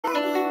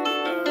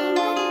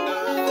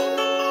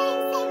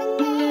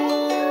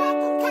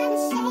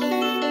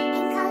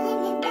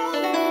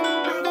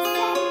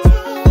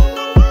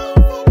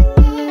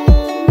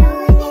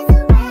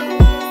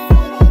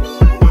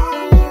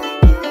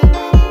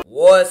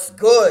What's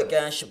good,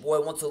 gang? It's your boy,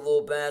 Went to a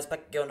Little Bands,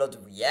 back again with another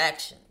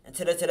reaction. And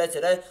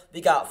today,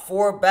 we got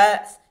 4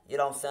 bats, you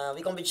know what I'm saying?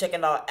 We're going to be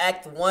checking out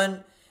Act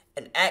 1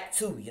 and Act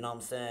 2, you know what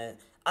I'm saying?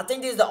 I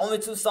think these are the only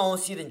 2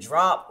 songs he didn't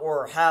drop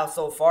or have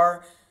so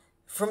far.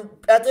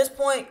 At this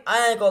point,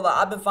 I ain't gonna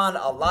lie, I've been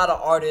finding a lot of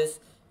artists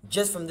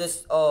just from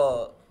this,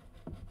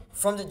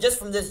 from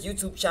this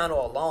YouTube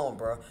channel alone,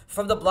 bro.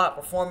 From the block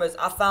performance,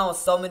 I found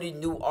so many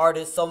new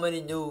artists, so many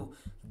new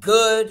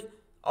good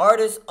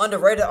artists,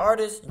 underrated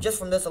artists, just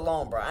from this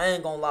alone, bro. I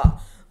ain't gonna lie.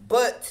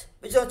 But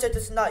we just gonna check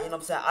this out, you know what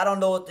I'm saying? I don't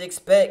know what to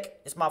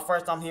expect. It's my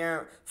first time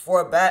hearing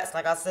 4 bats,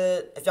 like I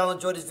said. If y'all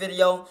enjoyed this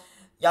video,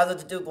 y'all know what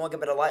to do. Go and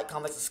give it a like,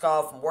 comment,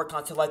 subscribe for more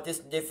content like this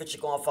and different.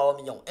 You're gonna follow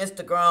me on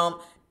Instagram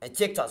and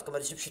TikTok. Come in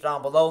the description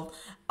down below.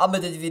 I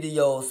make these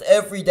videos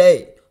every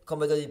day. Come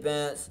with these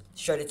bands,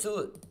 straight into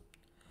it.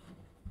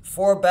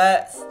 4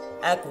 bats,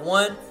 Act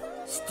 1,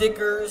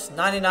 Stickerz,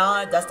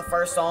 99. That's the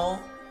first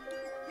song.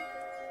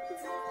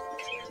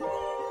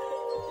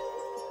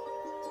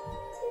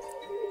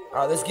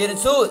 Alright, let's get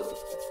into it.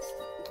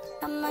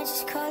 I might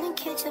just call and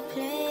catch a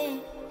play.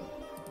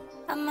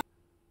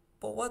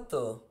 But what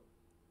the?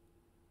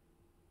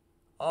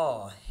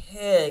 Oh,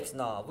 heck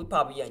nah. We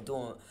probably ain't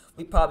gonna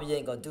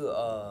do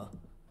the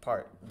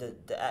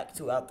Act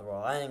 2 after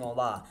all. I ain't gonna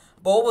lie.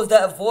 But what was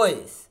that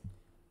voice?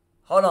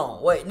 Hold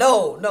on, wait,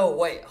 no,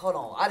 wait, hold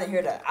on. I didn't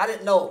hear that. I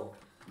didn't know.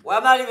 Well,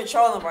 I'm not even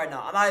trolling right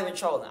now. I'm not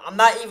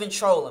even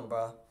trolling,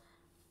 bro.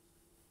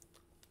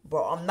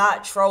 Bro, I'm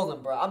not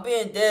trolling, bro. I'm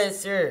being dead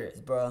serious,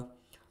 bro.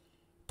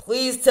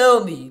 Please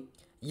tell me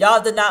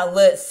y'all did not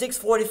let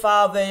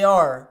 645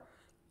 AR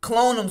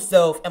clone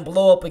himself and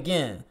blow up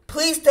again.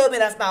 Please tell me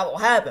that's not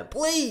what happened.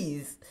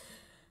 Please.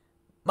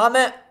 My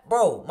man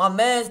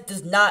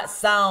does not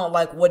sound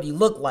like what he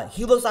looked like.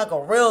 He looks like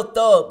a real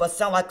thug, but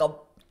sound like a,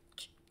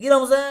 you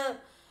know what I'm saying?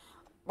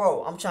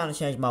 Bro, I'm trying to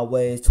change my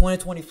ways.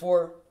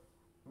 2024.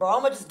 Bro,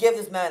 I'm gonna just give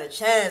this man a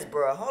chance,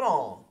 bro. Hold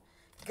on.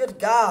 Good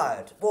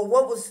God. Bro,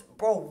 what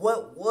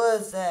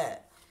was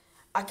that?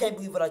 I can't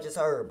believe what I just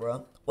heard,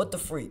 bro. What the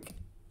freak?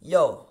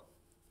 Yo.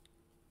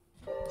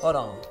 Hold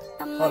on,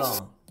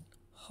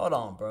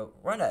 bro.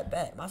 Run that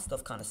back. My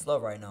stuff kind of slow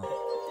right now.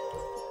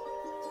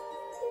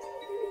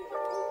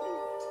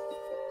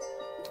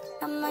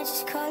 I might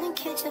just call and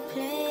catch a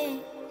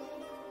play.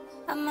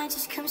 I might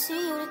just come see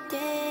you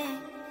today.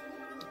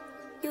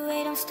 You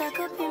wait, I'm stuck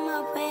up in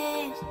my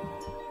ways.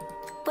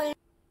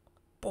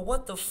 But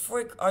what the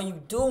frick are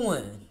you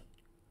doing?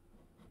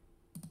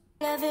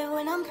 Love it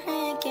when I'm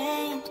playing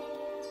games.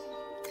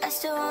 That's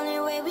the only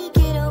way we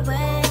get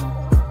away.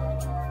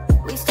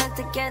 We stuck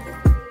together.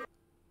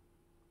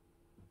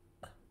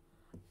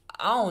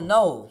 I don't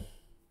know,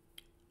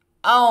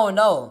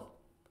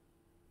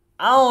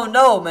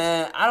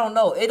 man. I don't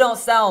know. It don't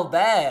sound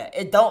bad.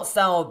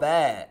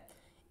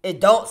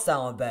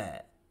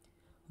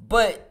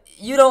 But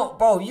you don't,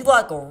 bro. You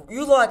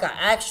like an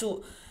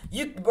actual.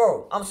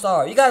 Bro, I'm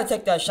sorry. You gotta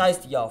take that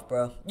shiesty off,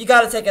 bro. You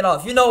gotta take it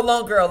off. You're no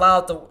longer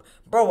allowed to.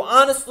 Bro,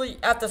 honestly,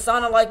 after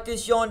sounding like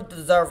this, you don't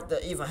deserve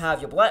to even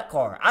have your black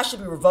card. I should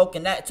be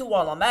revoking that too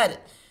while I'm at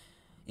it.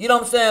 You know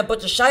what I'm saying?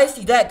 But the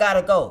shiesty, that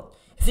gotta go.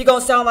 If you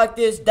gonna sound like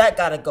this, that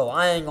gotta go.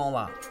 I ain't gonna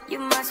lie. You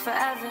must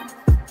forever.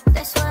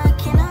 That's why I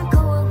cannot go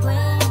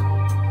away.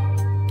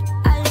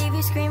 I leave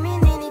you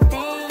screaming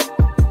anything.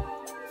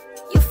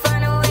 You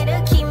find a way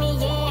to keep me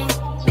in.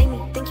 Make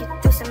me think you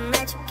do some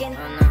magic again.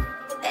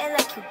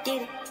 Like you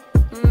did it.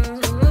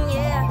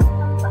 Yeah.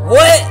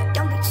 What?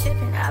 Don't be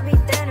tripping, I'll be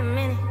there in a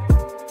minute.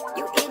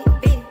 You itty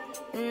bitty,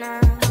 and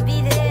I'll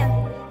be there.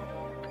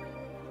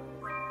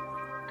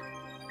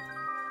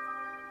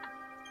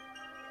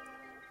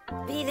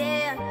 Be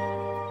there.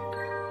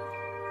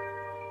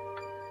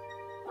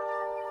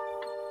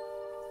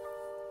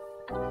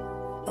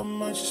 I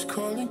might just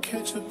call and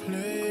catch a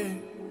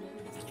play.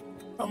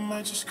 I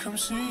might just come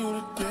see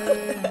you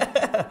today.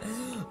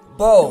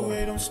 Bro.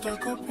 Wait, I'm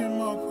stuck up in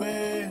my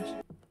ways.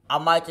 I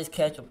might just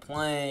catch a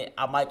plane.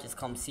 I might just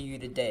come see you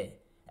today.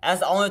 That's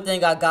the only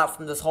thing I got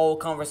from this whole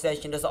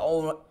conversation, this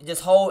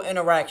whole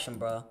interaction,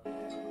 bro.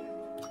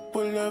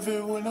 But love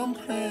it when I'm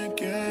playing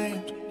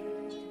games.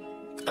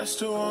 That's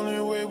the only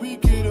way we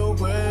get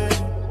away.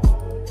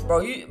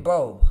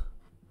 Bro,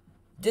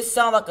 this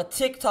sound like a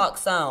TikTok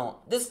sound.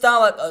 This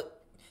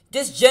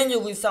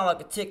genuinely sound like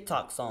a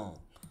TikTok song.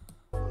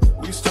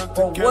 We stuck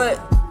together. What?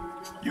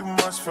 You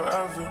must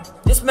forever.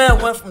 This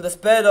man went from the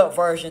sped up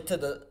version to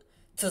the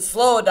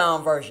slowed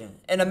down version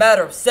in a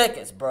matter of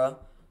seconds, bro.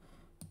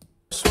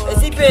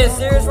 Is he being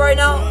serious right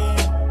now?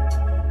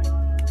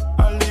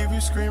 I leave you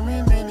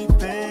screaming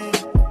anything.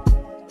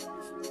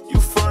 You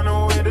find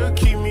a way to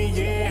keep me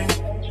in.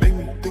 Make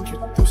me think you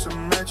do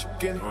some magic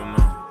in it.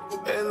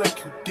 Hey,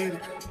 like you did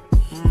it.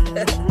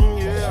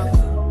 Yeah.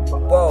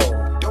 Bro.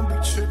 Don't be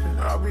tripping.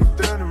 I'll be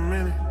there in a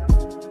minute.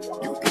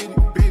 You itty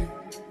bitty.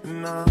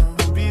 And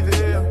I'll be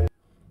there.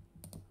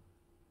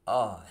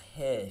 Oh,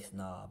 heck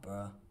nah,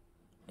 bro.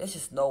 There's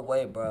just no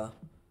way, bro.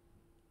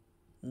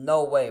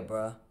 No way,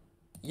 bro.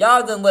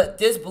 Y'all done let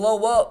this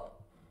blow up.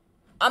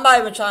 I'm not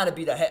even trying to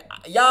be the hate.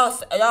 Y'all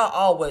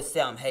always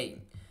say I'm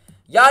hating.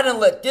 Y'all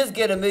didn't let this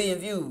get 1 million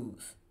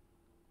views.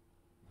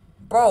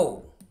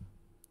 Bro.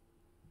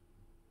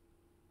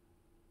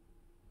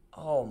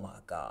 Oh my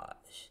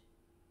gosh.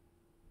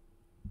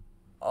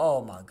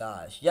 Oh my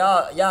gosh.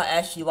 Y'all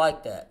actually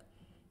like that.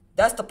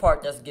 That's the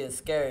part that's getting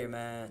scary,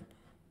 man.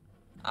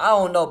 I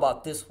don't know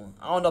about this one.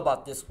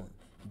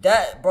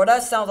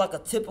 That sounds like a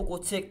typical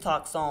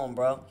TikTok song,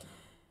 bro.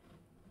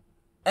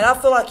 And I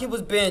feel like he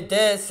was being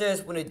dead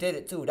serious when he did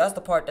it too. That's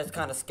the part that's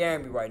kind of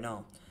scaring me right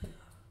now.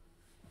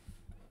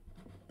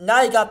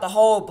 Now you got the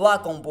whole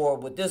block on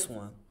board with this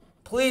one.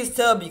 Please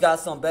tell me you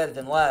got something better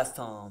than last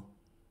time.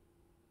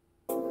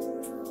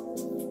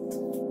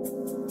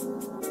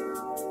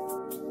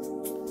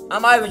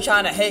 I'm not even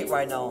trying to hate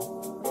right now.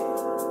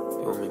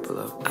 You want me to pull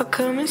up? I'll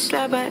come and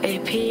slap by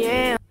 8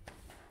 p.m.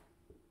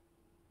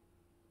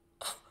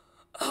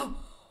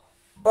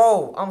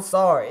 Bro, I'm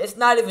sorry. It's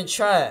not even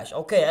trash.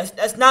 Okay,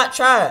 that's not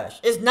trash.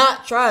 It's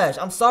not trash.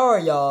 I'm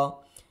sorry,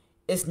 y'all.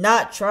 It's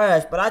not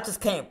trash, but I just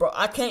can't, bro.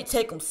 I can't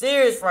take him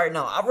serious right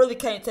now. I really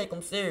can't take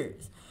him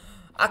serious.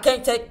 I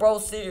can't take bro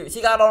serious.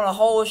 He got on a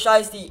whole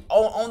shiesty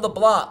on the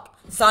block,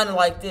 sounding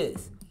like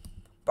this.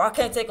 Bro, I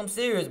can't take him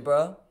serious,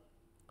 bro.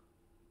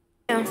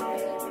 And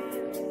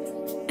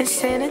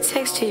send a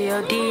text to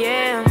your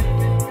DM.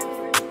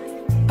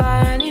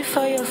 Buy honey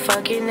for your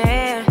fucking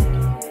ass.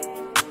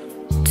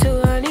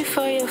 200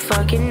 for your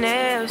fucking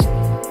nails.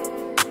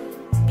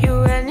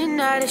 You running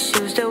out of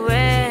shoes to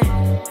wear,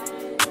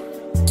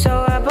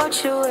 so I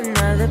bought you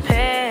another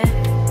pair.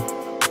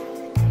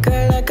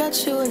 Girl, I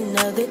got you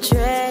another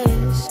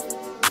dress,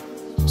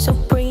 so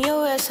bring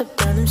your ass up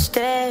down them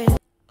stairs.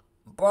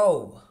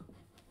 Bro.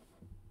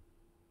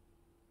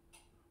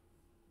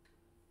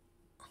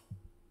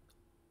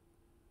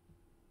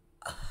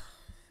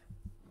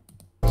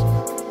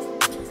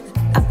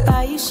 I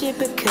buy you shit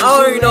because I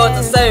don't even know what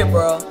to say,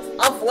 bro.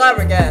 I'm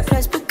flabbergasted.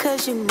 Plus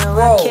because you know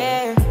bro. I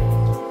care.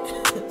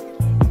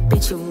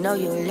 Bitch, you know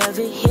you love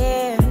it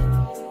here.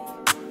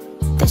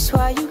 That's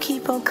why you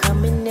keep on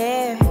coming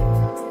there.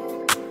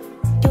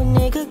 Your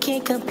nigga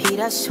can't compete,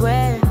 I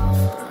swear.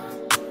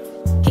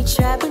 He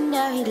tried, but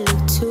now he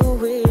look too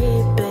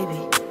weird, baby.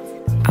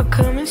 I'll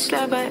come and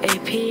slap by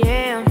 8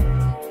 p.m.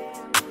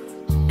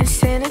 and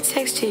send a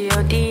text to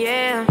your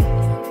DM.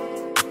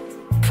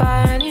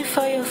 500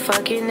 for your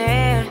fucking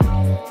hair.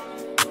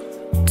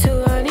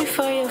 200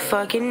 for your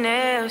fucking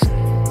nails.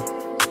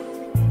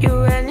 You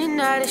running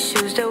out of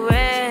shoes to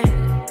wear,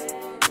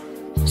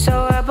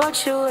 so I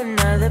bought you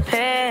another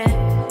pair.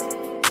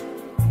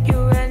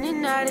 You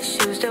running out of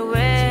shoes to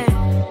wear,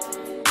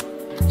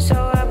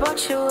 so I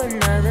bought you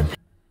another pair.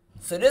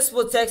 So this is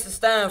what Texas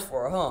stands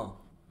for, huh?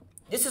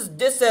 This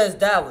says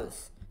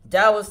Dallas.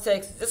 Dallas,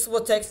 Texas. This is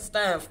what Texas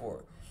stands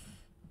for.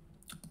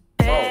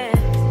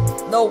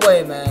 Oh. No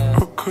way, man.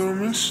 I'll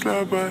come and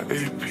slap by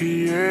 8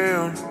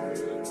 p.m.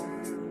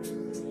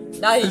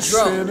 Now he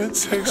drunk.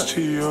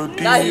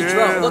 Now he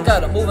drunk. Look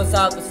at him moving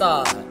side to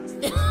side.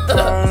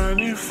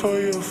 For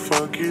your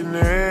fucking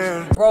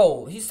ass.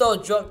 Bro, he's so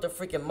drunk the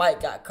freaking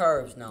mic got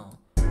curves now.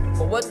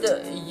 But what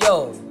the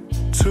yo?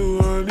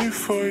 200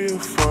 for your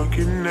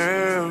fucking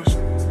nails.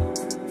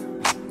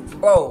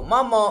 Bro,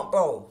 my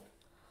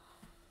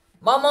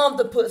mom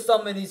to put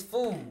some in these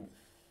food.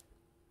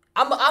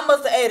 I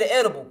must have ate an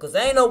edible, cause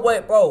there ain't no way,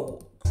 bro.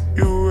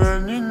 You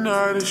running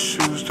out of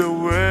shoes to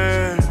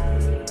wear,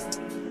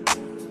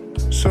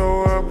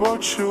 so I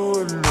bought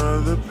you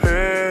another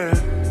pair.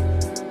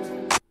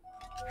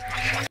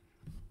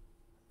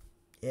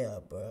 Yeah,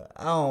 bro.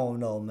 I don't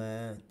know,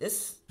 man.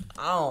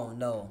 I don't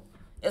know.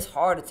 It's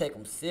hard to take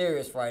them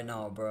serious right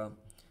now, bro.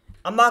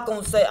 I'm not gonna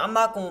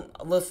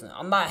listen,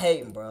 I'm not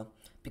hating, bro.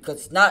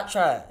 Because it's not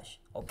trash,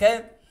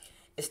 okay?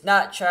 It's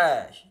not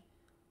trash.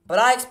 But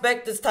I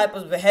expect this type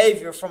of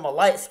behavior from a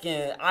light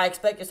skin. I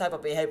expect this type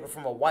of behavior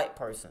from a white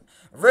person.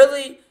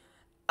 Really?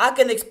 I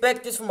can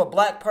expect this from a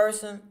black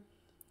person.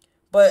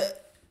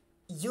 But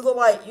you look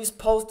like you're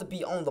supposed to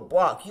be on the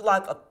block. You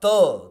like a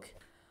thug.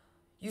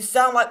 You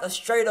sound like a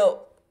straight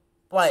up,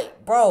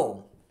 like,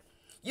 bro.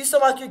 You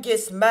sound like you get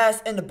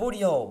smashed in the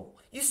booty hole.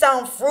 You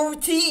sound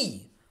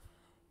fruity.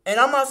 And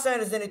I'm not saying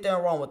there's anything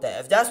wrong with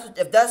that. If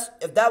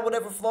that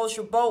whatever floats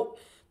your boat,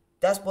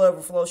 that's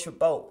whatever floats your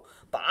boat.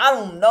 But I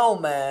don't know,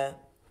 man.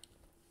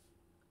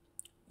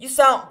 You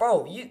sound,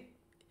 bro,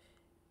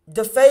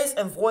 the face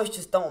and voice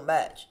just don't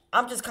match.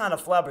 I'm just kind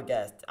of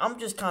flabbergasted. I'm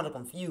just kind of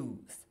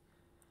confused.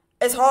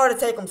 It's hard to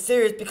take them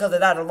serious because of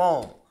that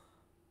alone.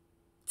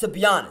 To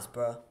be honest,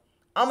 bro.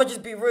 I'ma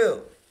just be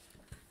real.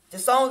 The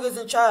song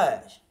isn't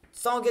trash. The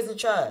song isn't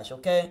trash,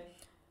 okay?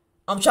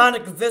 I'm trying to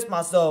convince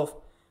myself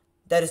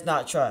that it's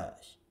not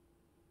trash.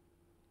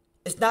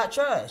 It's not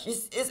trash.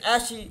 It's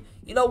actually,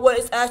 you know what?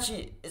 It's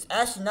actually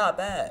not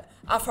bad.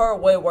 I've heard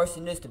way worse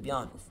than this, to be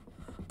honest.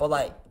 But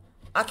like,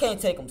 I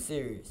can't take them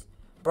serious.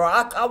 Bro,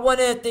 I went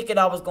in thinking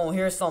I was gonna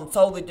hear something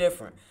totally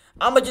different.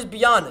 I'ma just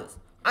be honest.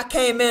 I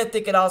came in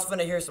thinking I was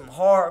finna hear some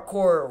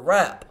hardcore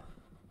rap.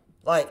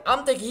 Like,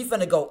 I'm thinking he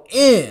finna go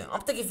in.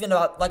 I'm thinking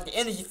finna, like, the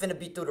energy finna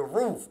be through the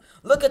roof.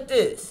 Look at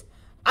this.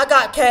 I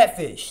got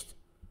catfished.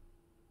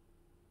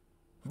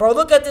 Bro,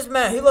 look at this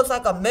man. He looks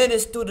like a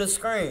menace through the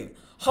screen.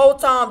 Whole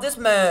time, this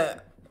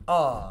man...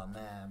 Oh,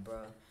 man, bro.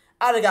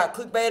 I done got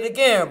clickbait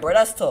again, bro.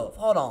 That's tough.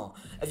 Hold on.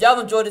 If y'all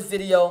enjoyed this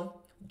video,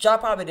 y'all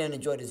probably didn't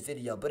enjoy this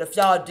video. But if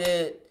y'all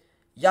did,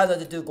 y'all know what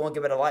to do. Go and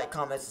give it a like,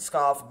 comment,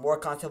 subscribe for more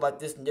content like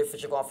this. And if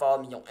you're going to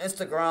follow me on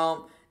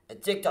Instagram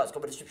and TikTok, go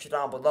in the description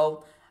down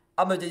below.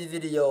 I'm going to do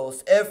these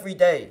videos every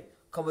day.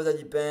 Come with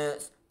your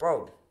bands.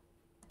 Bro,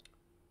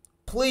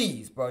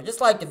 please, bro.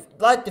 Just like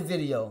the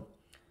video.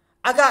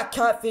 I got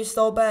catfished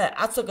so bad.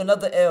 I took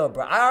another L,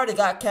 bro. I already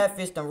got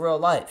catfished in real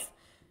life.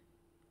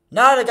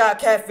 Now I got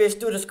catfished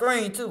through the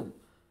screen, too.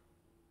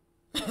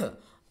 Bro,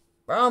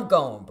 I'm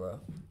gone, bro.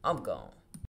 I'm gone.